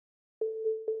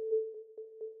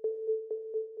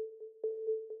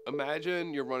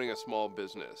Imagine you're running a small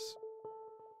business.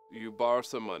 You borrow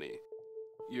some money.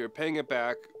 You're paying it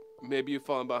back. Maybe you've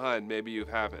fallen behind, maybe you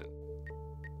haven't.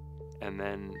 And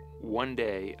then one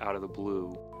day, out of the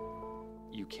blue,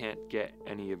 you can't get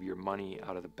any of your money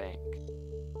out of the bank.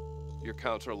 Your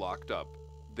accounts are locked up.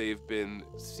 They've been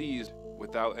seized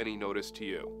without any notice to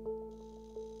you.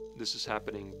 This is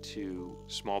happening to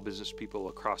small business people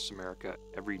across America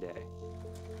every day.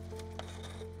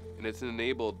 And it's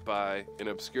enabled by an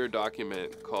obscure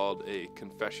document called a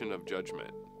confession of judgment.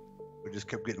 It just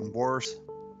kept getting worse.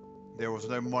 There was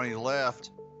no money left.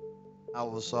 I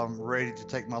was ready to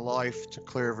take my life to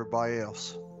clear everybody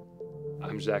else.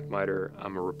 I'm Zach Miter.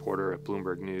 I'm a reporter at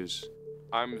Bloomberg News.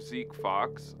 I'm Zeke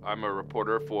Faux. I'm a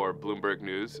reporter for Bloomberg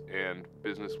News and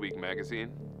Business Week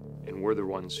magazine. And we're the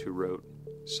ones who wrote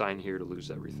 "Sign Here to Lose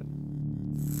Everything."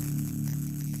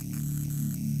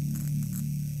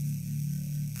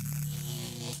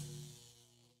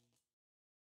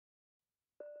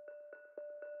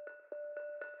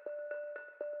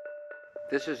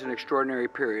 This is an extraordinary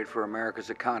period for America's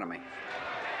economy.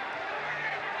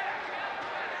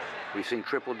 We've seen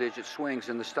triple-digit swings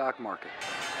in the stock market.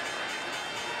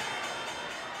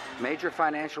 Major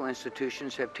financial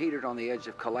institutions have teetered on the edge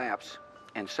of collapse,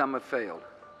 and some have failed.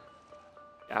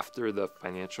 After the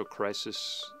financial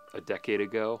crisis a decade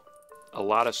ago, a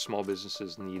lot of small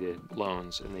businesses needed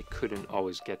loans, and they couldn't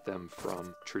always get them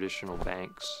from traditional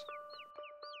banks.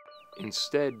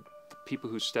 Instead, people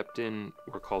who stepped in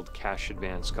were called cash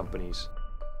advance companies.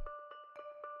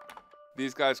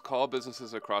 These guys call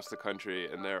businesses across the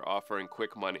country and they're offering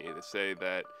quick money. They say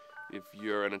that if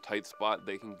you're in a tight spot,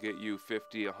 they can get you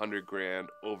 50, 100 grand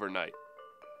overnight.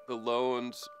 The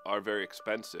loans are very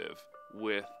expensive,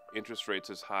 with interest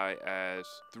rates as high as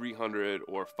 300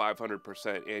 or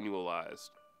 500%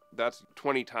 annualized. That's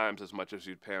 20 times as much as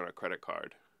you'd pay on a credit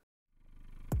card.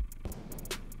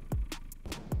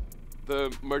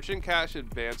 The merchant cash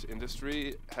advance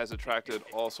industry has attracted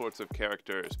all sorts of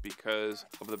characters because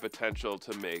of the potential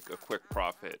to make a quick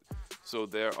profit. So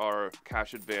there are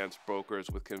cash advance brokers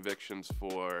with convictions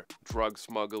for drug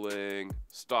smuggling,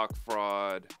 stock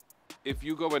fraud. If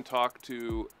you go and talk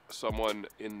to someone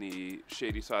in the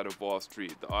shady side of Wall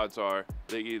Street, the odds are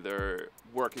they either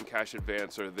work in cash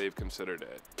advance or they've considered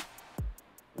it.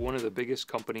 One of the biggest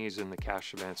companies in the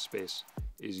cash advance space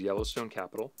is Yellowstone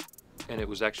Capital. And it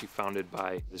was actually founded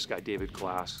by this guy, David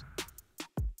Glass.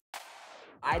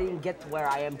 I didn't get to where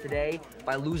I am today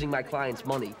by losing my clients'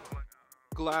 money.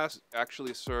 Glass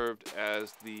actually served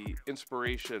as the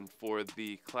inspiration for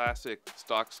the classic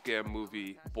stock scam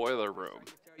movie Boiler Room.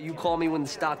 You call me when the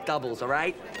stock doubles, all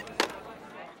right?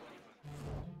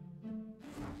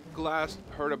 Glass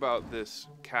heard about this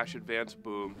cash advance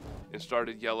boom and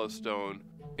started Yellowstone,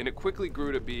 and it quickly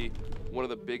grew to be one of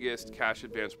the biggest cash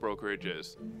advance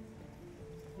brokerages.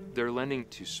 They're lending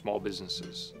to small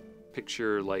businesses.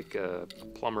 Picture like a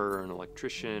plumber, an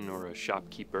electrician, or a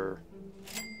shopkeeper.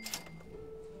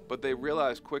 But they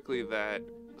realized quickly that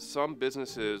some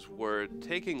businesses were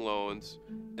taking loans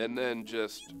and then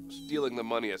just stealing the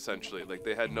money, essentially. Like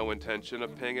they had no intention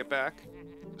of paying it back.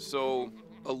 So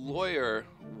a lawyer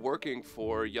working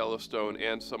for Yellowstone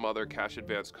and some other cash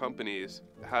advance companies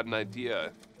had an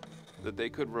idea that they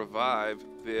could revive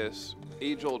this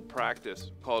age-old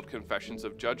practice called confessions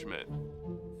of judgment.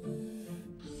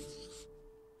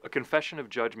 A confession of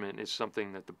judgment is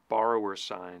something that the borrower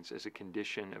signs as a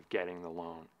condition of getting the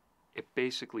loan. It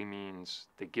basically means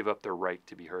they give up their right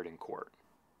to be heard in court.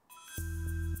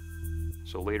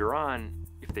 So later on,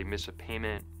 if they miss a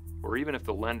payment, or even if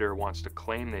the lender wants to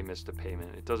claim they missed a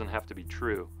payment, it doesn't have to be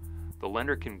true. The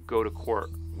lender can go to court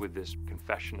with this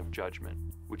confession of judgment,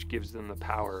 which gives them the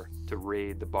power to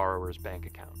raid the borrower's bank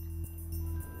account.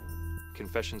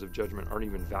 Confessions of judgment aren't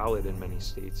even valid in many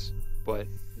states, but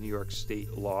New York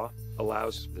state law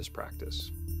allows this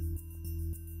practice.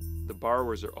 The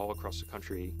borrowers are all across the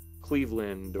country,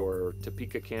 Cleveland or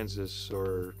Topeka, Kansas,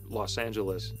 or Los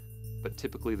Angeles, but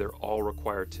typically they're all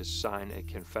required to sign a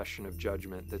confession of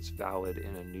judgment that's valid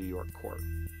in a New York court.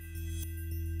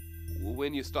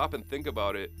 When you stop and think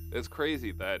about it, it's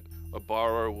crazy that a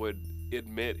borrower would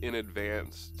admit in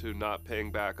advance to not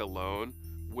paying back a loan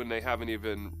when they haven't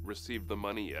even received the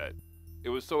money yet. It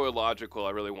was so illogical, I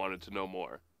really wanted to know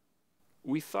more.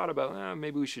 We thought about,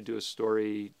 maybe we should do a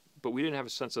story, but we didn't have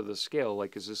a sense of the scale.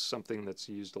 Like, is this something that's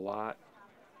used a lot?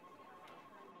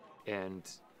 And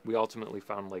we ultimately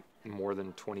found like more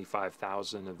than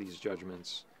 25,000 of these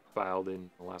judgments filed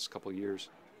in the last couple of years.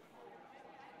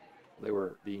 They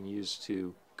were being used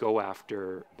to go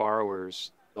after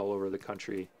borrowers all over the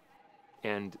country.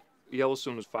 And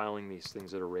Yellowstone was filing these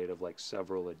things at a rate of like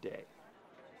several a day.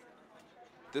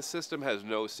 This system has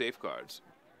no safeguards.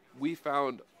 We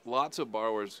found lots of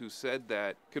borrowers who said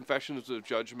that confessions of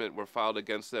judgment were filed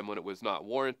against them when it was not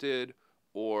warranted,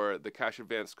 or the cash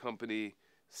advance company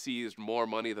seized more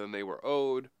money than they were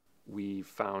owed. We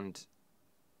found,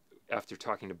 after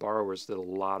talking to borrowers, that a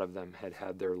lot of them had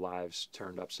had their lives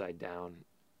turned upside down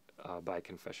by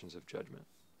confessions of judgment.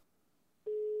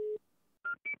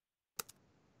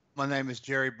 My name is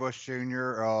Jerry Bush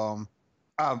Jr.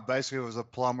 I basically was a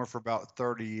plumber for about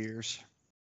 30 years.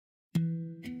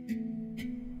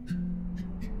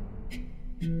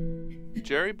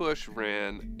 Jerry Bush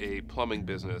ran a plumbing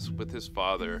business with his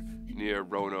father near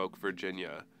Roanoke,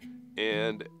 Virginia,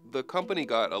 and the company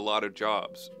got a lot of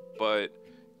jobs, but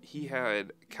he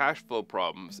had cash flow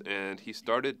problems and he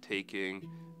started taking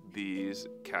these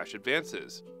cash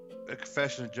advances. A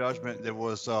confession of judgment, there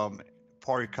was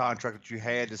party contract that you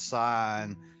had to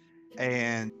sign,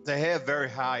 and they have very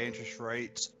high interest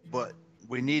rates, but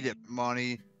we needed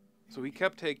money. So he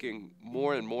kept taking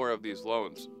more and more of these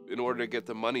loans in order to get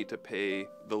the money to pay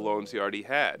the loans he already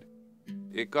had.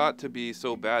 It got to be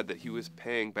so bad that he was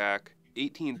paying back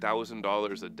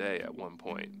 $18,000 a day at one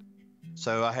point.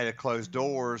 So I had to close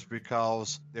doors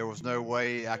because there was no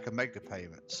way I could make the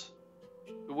payments.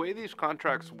 The way these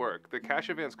contracts work, the cash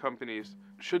advance companies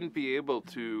shouldn't be able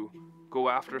to go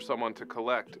after someone to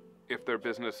collect if their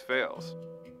business fails.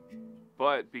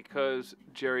 But because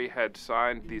Jerry had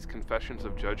signed these confessions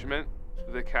of judgment,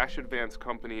 the cash advance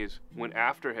companies went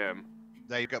after him.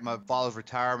 They got my father's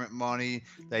retirement money.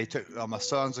 They took my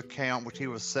son's account, which he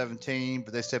was 17,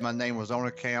 but they said my name was on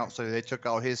account, so they took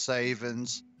all his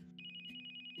savings.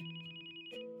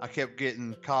 I kept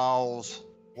getting calls.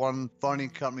 One funding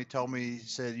company told me,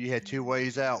 said you had two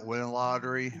ways out, win a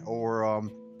lottery or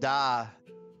die.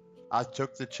 I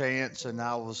took the chance, and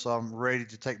I was ready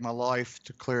to take my life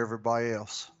to clear everybody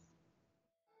else.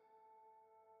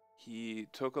 He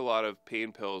took a lot of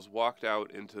pain pills, walked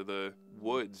out into the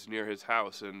woods near his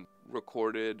house, and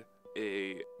recorded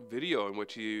a video in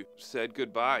which he said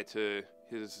goodbye to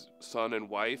his son and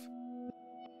wife.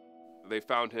 They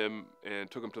found him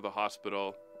and took him to the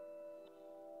hospital.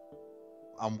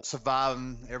 I'm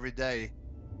surviving every day.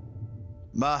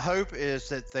 My hope is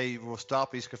that they will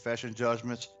stop these confession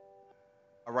judgments.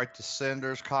 I write to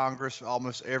senators, Congress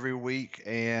almost every week,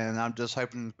 and I'm just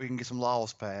hoping we can get some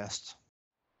laws passed.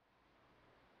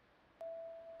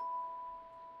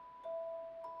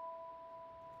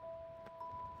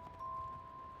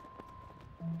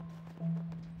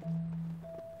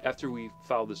 After we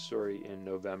filed this story in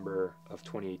November of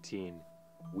 2018,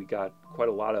 we got quite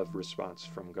a lot of response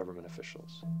from government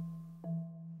officials.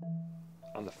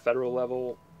 On the federal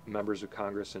level, members of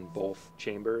Congress in both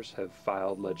chambers have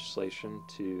filed legislation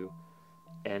to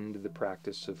end the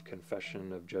practice of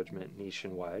confession of judgment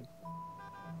nationwide.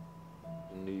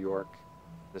 In New York,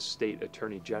 the state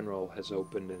attorney general has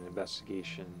opened an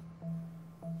investigation,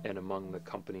 and among the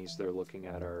companies they're looking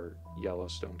at are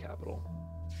Yellowstone Capital.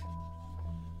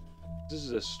 This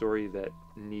is a story that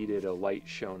needed a light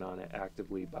shown on it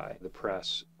actively by the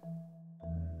press.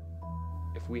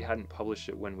 If we hadn't published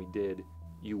it when we did,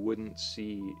 you wouldn't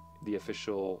see the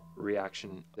official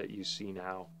reaction that you see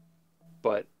now.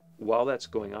 But while that's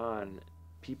going on,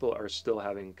 people are still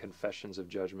having confessions of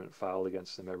judgment filed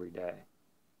against them every day.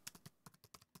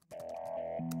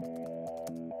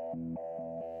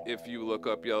 If you look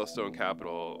up Yellowstone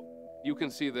Capital, you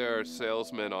can see their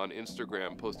salesmen on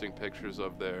Instagram posting pictures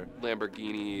of their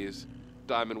Lamborghinis,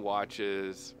 diamond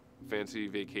watches, fancy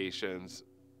vacations.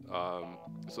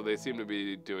 So they seem to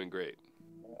be doing great.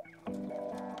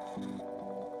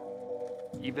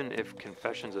 Even if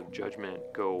confessions of judgment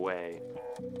go away,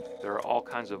 there are all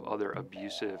kinds of other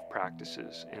abusive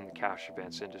practices in the cash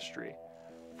advance industry,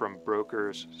 from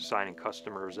brokers signing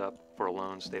customers up for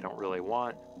loans they don't really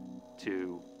want,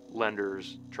 to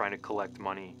lenders trying to collect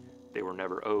money they were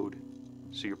never owed.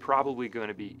 So you're probably going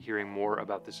to be hearing more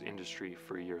about this industry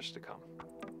for years to come.